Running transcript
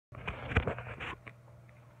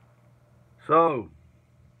So,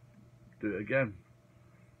 do it again.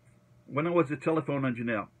 When I was a telephone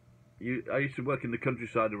engineer, I used to work in the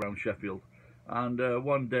countryside around Sheffield, and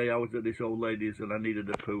one day I was at this old lady's and I needed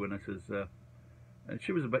a poo, and I says, and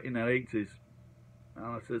she was about in her 80s, and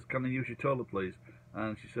I says, "Can I use your toilet, please?"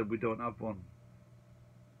 And she said, "We don't have one."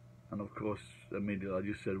 And of course, immediately I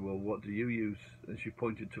just said, "Well, what do you use?" And she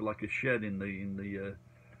pointed to like a shed in the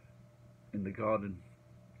garden.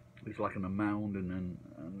 It's like on a mound, and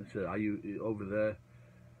I said, "Are you over there?"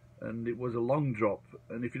 And it was a long drop.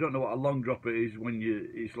 And if you don't know what a long drop is,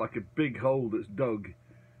 it's like a big hole that's dug,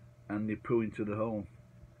 and you poo into the hole.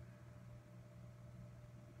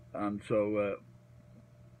 And so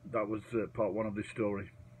that was part one of this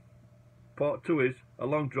story. Part two is a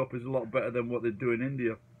long drop is a lot better than what they do in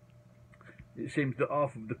India. It seems that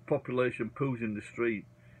half of the population poos in the street,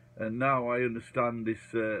 and now I understand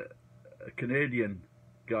this Canadian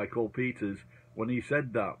guy called Peters, when he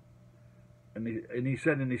said that, and he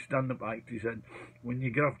said in his stand-up act, he said, when you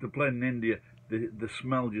get off the plane in India, the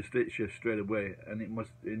smell just hits you straight away, and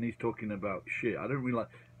he's talking about shit. I didn't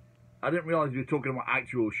realize he was talking about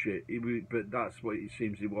actual shit, but that's what it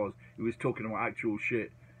seems he was. He was talking about actual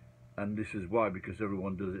shit, and this is why, because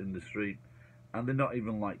everyone does it in the street. And they're not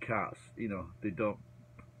even like cats, you know. They don't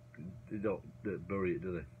bury it,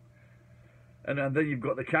 do they? And then you've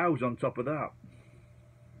got the cows on top of that.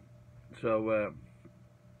 So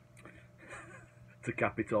to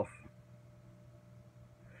cap it off,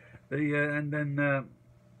 and then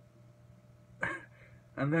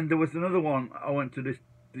there was another one. I went to this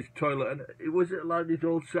toilet, and it was like this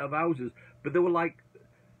old set of houses, but there were like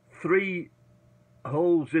 3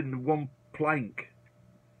 holes in one plank.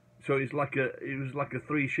 So it was like a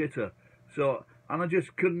 3-shitter. So, and I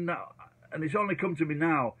just couldn't, and it's only come to me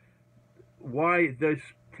now why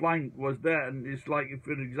this plank was there. And it's like,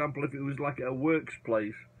 for example, if it was like a works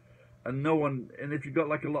place, and if you got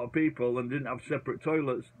like a lot of people and didn't have separate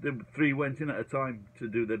toilets, the 3 went in at a time to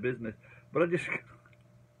do their business. But I just,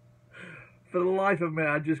 for the life of me,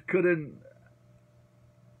 I just couldn't.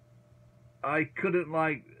 I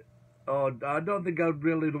don't think I'd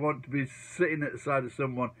really want to be sitting at the side of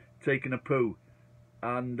someone taking a poo.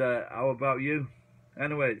 And how about you?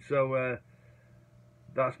 Anyway, so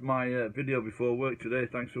that's my video before work today.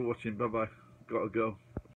 Thanks for watching. Bye bye. Gotta go.